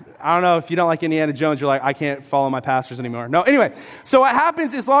 I don't know if you don't like Indiana Jones, you're like, I can't follow my pastors anymore. No, anyway, so what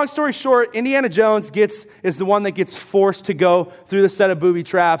happens is, long story short, Indiana Jones is the one that gets forced to go through the set of booby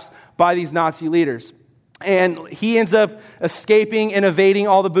traps by these Nazi leaders. And he ends up escaping and evading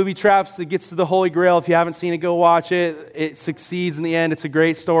all the booby traps that gets to the Holy Grail. If you haven't seen it, go watch it. It succeeds in the end. It's a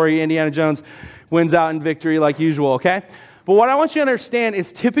great story. Indiana Jones wins out in victory like usual, okay? But what I want you to understand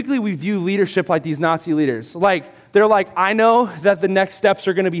is typically we view leadership like these Nazi leaders. Like, they're like, I know that the next steps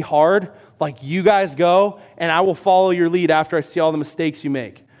are going to be hard. Like, you guys go, and I will follow your lead after I see all the mistakes you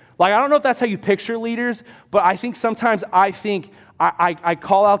make. Like, I don't know if that's how you picture leaders, but I think sometimes I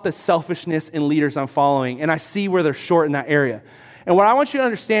call out the selfishness in leaders I'm following, and I see where they're short in that area. And what I want you to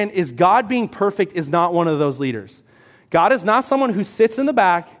understand is God being perfect is not one of those leaders. God is not someone who sits in the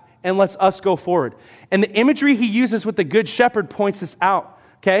back and lets us go forward. And the imagery he uses with the good shepherd points this out,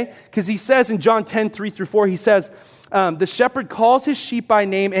 okay? Because he says in John 10:3-4, he says, the shepherd calls his sheep by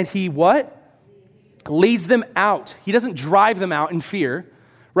name, and he what? Leads them out. He doesn't drive them out in fear,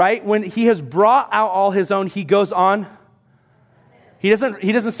 right? When he has brought out all his own, he goes on. He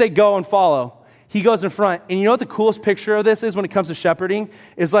doesn't say go and follow. He goes in front. And you know what the coolest picture of this is when it comes to shepherding?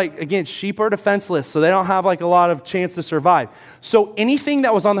 Is like, again, sheep are defenseless, so they don't have like a lot of chance to survive. So anything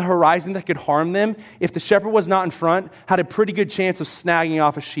that was on the horizon that could harm them, if the shepherd was not in front, had a pretty good chance of snagging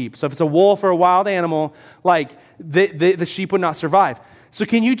off a sheep. So if it's a wolf or a wild animal, like the sheep would not survive. So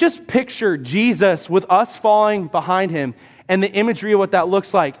can you just picture Jesus with us following behind him and the imagery of what that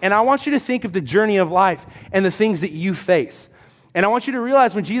looks like? And I want you to think of the journey of life and the things that you face. And I want you to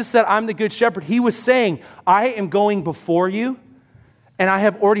realize when Jesus said, I'm the good shepherd, he was saying, I am going before you, and I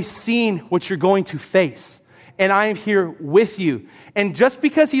have already seen what you're going to face. And I am here with you. And just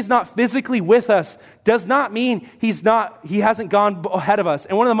because he's not physically with us does not mean he hasn't gone ahead of us.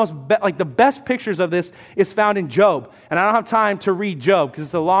 And one of the best pictures of this is found in Job. And I don't have time to read Job because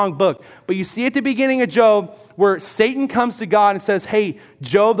it's a long book. But you see at the beginning of Job where Satan comes to God and says, hey,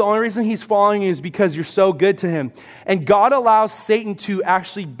 Job, the only reason he's following you is because you're so good to him. And God allows Satan to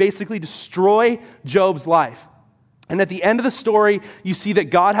actually basically destroy Job's life. And at the end of the story, you see that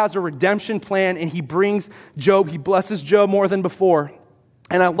God has a redemption plan, and he blesses Job more than before.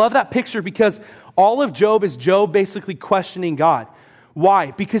 And I love that picture because all of Job is Job basically questioning God.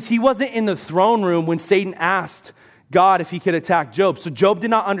 Why? Because he wasn't in the throne room when Satan asked God if he could attack Job. So Job did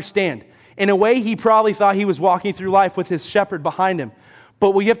not understand. In a way, he probably thought he was walking through life with his shepherd behind him.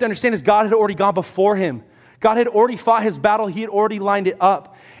 But what you have to understand is God had already gone before him. God had already fought his battle. He had already lined it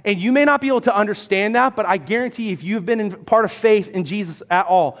up. And you may not be able to understand that, but I guarantee if you've been in part of faith in Jesus at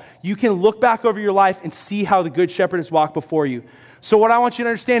all, you can look back over your life and see how the good shepherd has walked before you. So what I want you to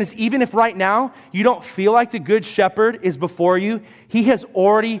understand is even if right now you don't feel like the good shepherd is before you, he has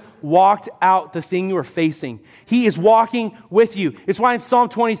already walked out the thing you are facing. He is walking with you. It's why in Psalm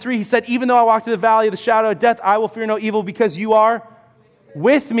 23, he said, even though I walk through the valley of the shadow of death, I will fear no evil because you are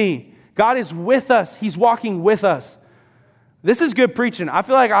with me. God is with us. He's walking with us. This is good preaching. I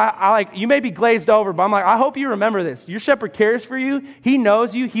feel like I you may be glazed over, but I'm like, I hope you remember this. Your shepherd cares for you. He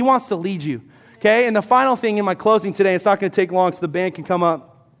knows you. He wants to lead you. Okay? And the final thing in my closing today, it's not going to take long so the band can come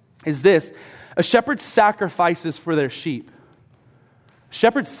up, is this. A shepherd sacrifices for their sheep.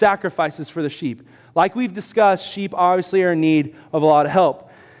 Shepherd sacrifices for the sheep. Like we've discussed, sheep obviously are in need of a lot of help.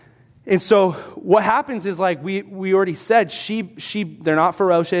 And so what happens is, like we already said, sheep, they're not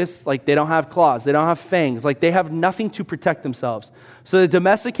ferocious. Like, they don't have claws. They don't have fangs. Like, they have nothing to protect themselves. So the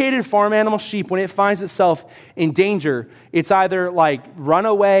domesticated farm animal sheep, when it finds itself in danger, it's either like run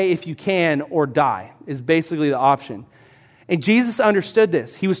away if you can or die is basically the option. And Jesus understood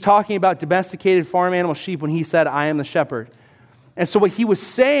this. He was talking about domesticated farm animal sheep when he said, I am the shepherd. And so what he was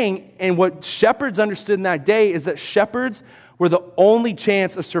saying, and what shepherds understood in that day, is that shepherds were the only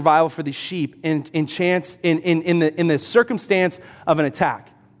chance of survival for the sheep in the circumstance of an attack.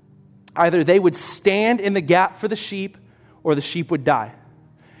 Either they would stand in the gap for the sheep, or the sheep would die.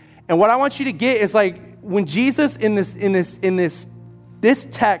 And what I want you to get is, like, when Jesus in this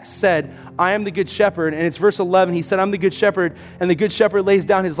text said, I am the good shepherd, and it's verse 11, he said, I'm the good shepherd, and the good shepherd lays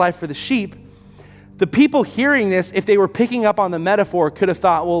down his life for the sheep. The people hearing this, if they were picking up on the metaphor, could have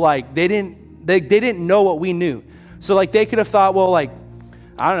thought, well, like, they didn't know what we knew. So, like, they could have thought, well, like,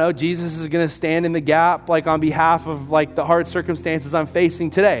 I don't know, Jesus is going to stand in the gap, like, on behalf of, like, the hard circumstances I'm facing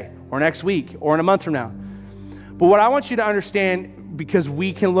today or next week or in a month from now. But what I want you to understand, because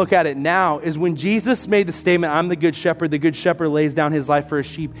we can look at it now, is when Jesus made the statement, I'm the good shepherd lays down his life for his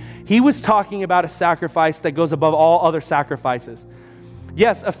sheep. He was talking about a sacrifice that goes above all other sacrifices.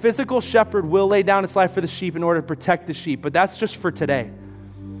 Yes, a physical shepherd will lay down his life for the sheep in order to protect the sheep, but that's just for today.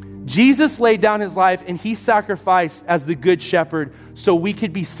 Jesus laid down his life and he sacrificed as the good shepherd so we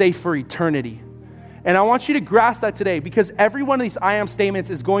could be safe for eternity. And I want you to grasp that today, because every one of these I am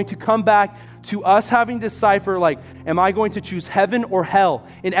statements is going to come back to us having to decipher, like, am I going to choose heaven or hell?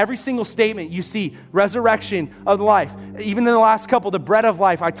 In every single statement, you see resurrection of life. Even in the last couple, the bread of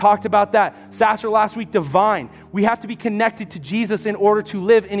life, I talked about that. Sasser last week, divine. We have to be connected to Jesus in order to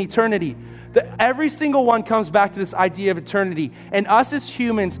live in eternity. Every single one comes back to this idea of eternity. And us as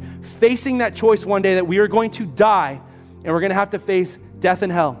humans facing that choice one day that we are going to die and we're going to have to face death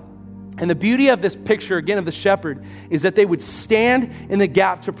and hell. And the beauty of this picture, again, of the shepherd is that they would stand in the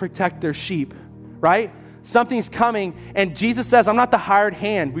gap to protect their sheep, right? Something's coming, and Jesus says, I'm not the hired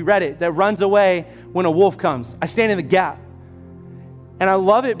hand, we read it, that runs away when a wolf comes. I stand in the gap. And I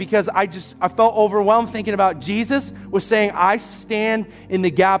love it because I felt overwhelmed thinking about Jesus was saying, I stand in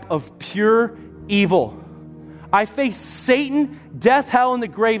the gap of pure evil. I face Satan, death, hell, and the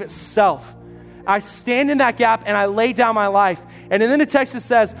grave itself. I stand in that gap and I lay down my life. And then the text it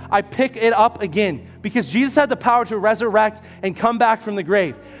says, I pick it up again, because Jesus had the power to resurrect and come back from the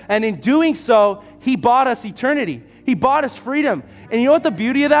grave. And in doing so, he bought us eternity. He bought us freedom. And you know what the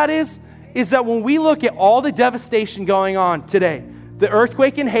beauty of that is? Is that when we look at all the devastation going on today, the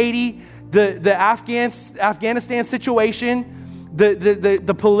earthquake in Haiti, the Afghanistan situation,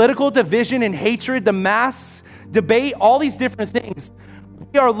 the political division and hatred, the mass debate, all these different things,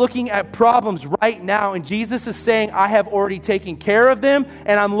 we are looking at problems right now, and Jesus is saying, I have already taken care of them,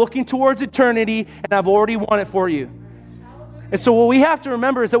 and I'm looking towards eternity, and I've already won it for you. And so what we have to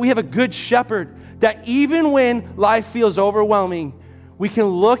remember is that we have a good shepherd, that even when life feels overwhelming, we can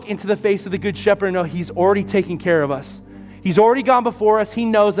look into the face of the good shepherd and know he's already taken care of us. He's already gone before us, he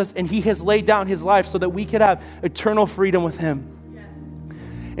knows us, and he has laid down his life so that we could have eternal freedom with him. Yes.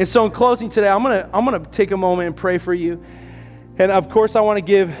 And so in closing today, I'm gonna take a moment and pray for you. And of course, I want to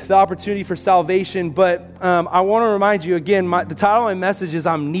give the opportunity for salvation, but I want to remind you again, the title of my message is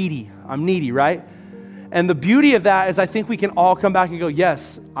I'm needy. I'm needy, right? And the beauty of that is I think we can all come back and go,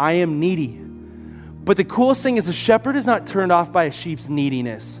 yes, I am needy. But the coolest thing is the shepherd is not turned off by a sheep's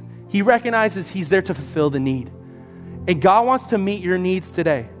neediness. He recognizes he's there to fulfill the need. And God wants to meet your needs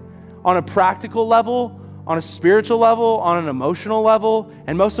today on a practical level, on a spiritual level, on an emotional level,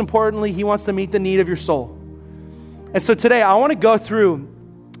 and most importantly, he wants to meet the need of your soul. And so today I want to go through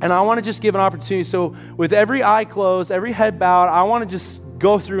and I want to just give an opportunity. So with every eye closed, every head bowed, I want to just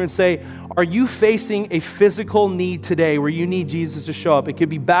go through and say, are you facing a physical need today where you need Jesus to show up? It could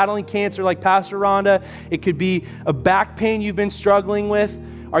be battling cancer like Pastor Rhonda. It could be a back pain you've been struggling with.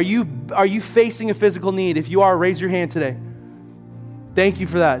 Are you facing a physical need? If you are, raise your hand today. Thank you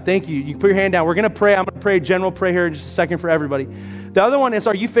for that. Thank you. You can put your hand down. We're going to pray. I'm going to pray a general prayer here in just a second for everybody. The other one is,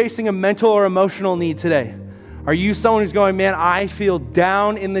 are you facing a mental or emotional need today? Are you someone who's going, man, I feel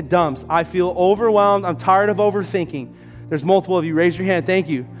down in the dumps. I feel overwhelmed. I'm tired of overthinking. There's multiple of you. Raise your hand. Thank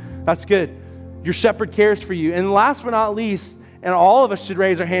you. That's good. Your shepherd cares for you. And last but not least, and all of us should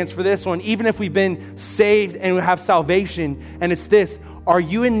raise our hands for this one, even if we've been saved and we have salvation, and it's this: are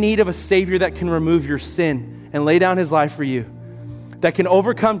you in need of a Savior that can remove your sin and lay down his life for you, that can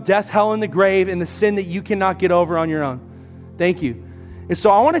overcome death, hell, and the grave, and the sin that you cannot get over on your own? Thank you. And so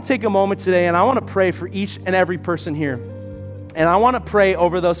I want to take a moment today, and I want to pray for each and every person here. And I want to pray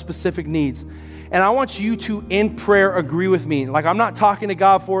over those specific needs. And I want you to, in prayer, agree with me. Like, I'm not talking to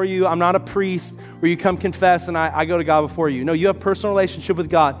God for you. I'm not a priest where you come confess and I go to God before you. No, you have a personal relationship with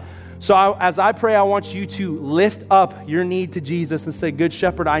God. So as I pray, I want you to lift up your need to Jesus and say, Good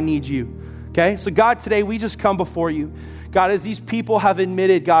Shepherd, I need you. Okay? So God, today we just come before you. God, as these people have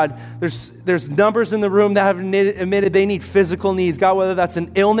admitted, God, there's numbers in the room that have admitted they need physical needs. God, whether that's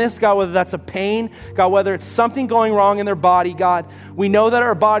an illness, God, whether that's a pain, God, whether it's something going wrong in their body, God, we know that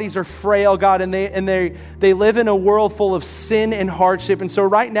our bodies are frail, God, and they live in a world full of sin and hardship. And so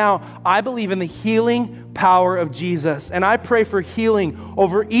right now, I believe in the healing power of Jesus. And I pray for healing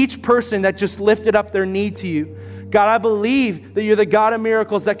over each person that just lifted up their need to you. God, I believe that you're the God of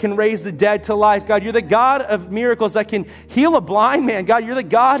miracles that can raise the dead to life. God, you're the God of miracles that can heal a blind man. God, you're the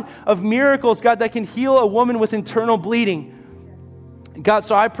God of miracles, God, that can heal a woman with internal bleeding. God,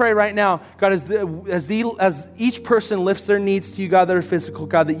 so I pray right now, God, as each person lifts their needs to you, God, that are physical,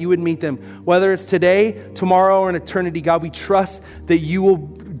 God, that you would meet them. Whether it's today, tomorrow, or in eternity, God, we trust that you will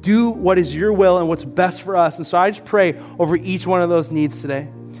do what is your will and what's best for us. And so I just pray over each one of those needs today.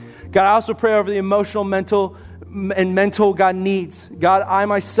 God, I also pray over the emotional, mental, and mental, God, needs. God, I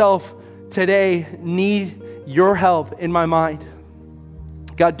myself today need your help in my mind.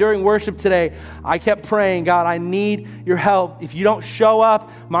 God, during worship today, I kept praying, God, I need your help. If you don't show up,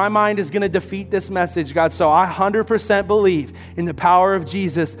 my mind is going to defeat this message, God. So I 100% believe in the power of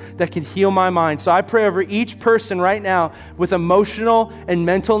Jesus that can heal my mind. So I pray over each person right now with emotional and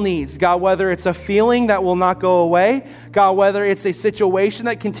mental needs. God, whether it's a feeling that will not go away, God, whether it's a situation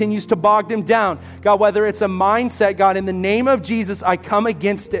that continues to bog them down, God, whether it's a mindset, God, in the name of Jesus, I come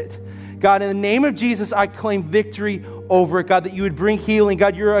against it. God, in the name of Jesus, I claim victory over it, God, that you would bring healing.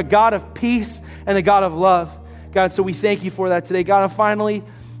 God, you're a God of peace and a God of love. God, so we thank you for that today. God, and finally,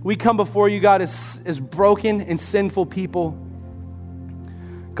 we come before you, God, as broken and sinful people.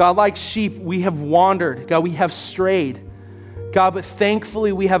 God, like sheep, we have wandered. God, we have strayed. God, but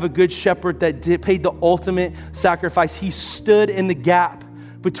thankfully, we have a good shepherd that paid the ultimate sacrifice. He stood in the gap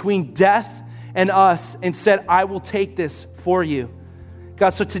between death and us and said, I will take this for you. God,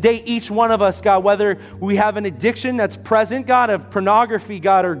 so today, each one of us, God, whether we have an addiction that's present, God, of pornography,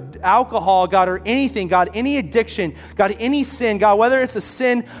 God, or alcohol, God, or anything, God, any addiction, God, any sin, God, whether it's a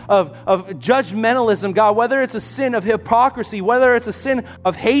sin of judgmentalism, God, whether it's a sin of hypocrisy, whether it's a sin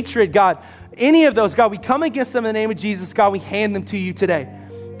of hatred, God, any of those, God, we come against them in the name of Jesus, God, we hand them to you today.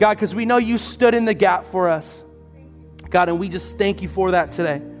 God, because we know you stood in the gap for us. God, and we just thank you for that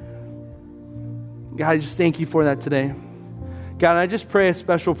today. God, I just thank you for that today. God, I just pray a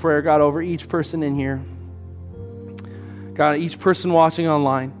special prayer, God, over each person in here. God, each person watching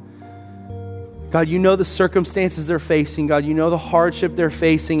online. God, you know the circumstances they're facing. God, you know the hardship they're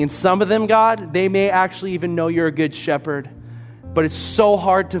facing. And some of them, God, they may actually even know you're a good shepherd. But it's so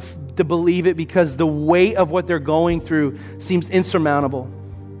hard to believe it because the weight of what they're going through seems insurmountable.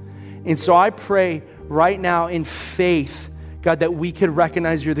 And so I pray right now in faith, God, that we could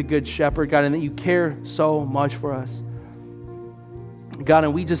recognize you're the good shepherd, God, and that you care so much for us. God,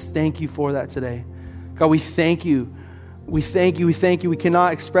 and we just thank you for that today. God, we thank you. We thank you. We thank you. We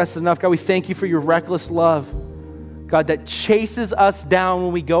cannot express it enough. God, we thank you for your reckless love. God, that chases us down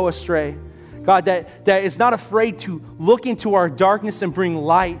when we go astray. God, that is not afraid to look into our darkness and bring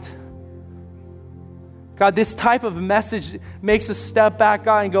light. God, this type of message makes us step back,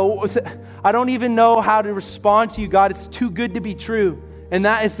 God, and go, I don't even know how to respond to you, God. It's too good to be true. And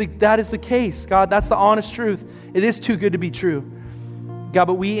that is the case, God. That's the honest truth. It is too good to be true. God,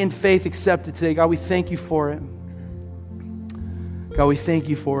 but we in faith accept it today. God, we thank you for it. God, we thank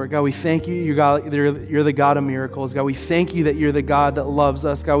you for it. God, we thank you. You're the God of miracles. God, we thank you that you're the God that loves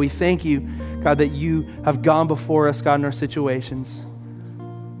us. God, we thank you, God, that you have gone before us, God, in our situations.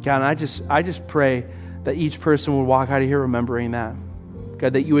 God, and I just pray that each person would walk out of here remembering that.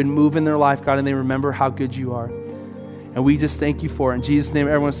 God, that you would move in their life, God, and they remember how good you are. And we just thank you for it. In Jesus' name,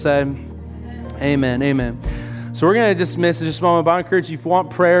 everyone said, amen, amen. So we're going to dismiss in just a moment, but I encourage you, if you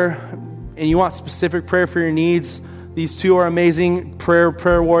want prayer and you want specific prayer for your needs, these two are amazing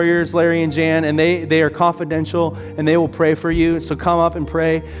prayer warriors, Larry and Jan, and they are confidential and they will pray for you. So come up and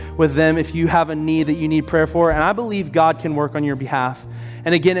pray with them if you have a need that you need prayer for. And I believe God can work on your behalf.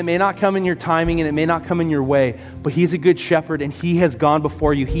 And again, it may not come in your timing and it may not come in your way, but he's a good shepherd and he has gone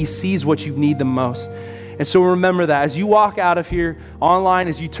before you. He sees what you need the most. And so remember that as you walk out of here online,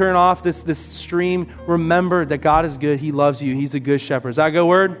 as you turn off this stream, remember that God is good. He loves you. He's a good shepherd. Is that a good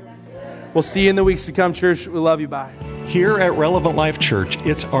word? We'll see you in the weeks to come, church. We love you. Bye. Here at Relevant Life Church,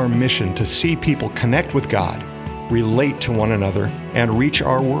 it's our mission to see people connect with God, relate to one another, and reach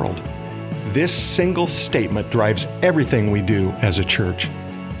our world. This single statement drives everything we do as a church.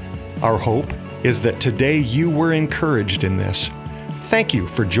 Our hope is that today you were encouraged in this. Thank you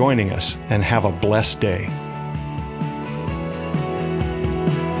for joining us and have a blessed day.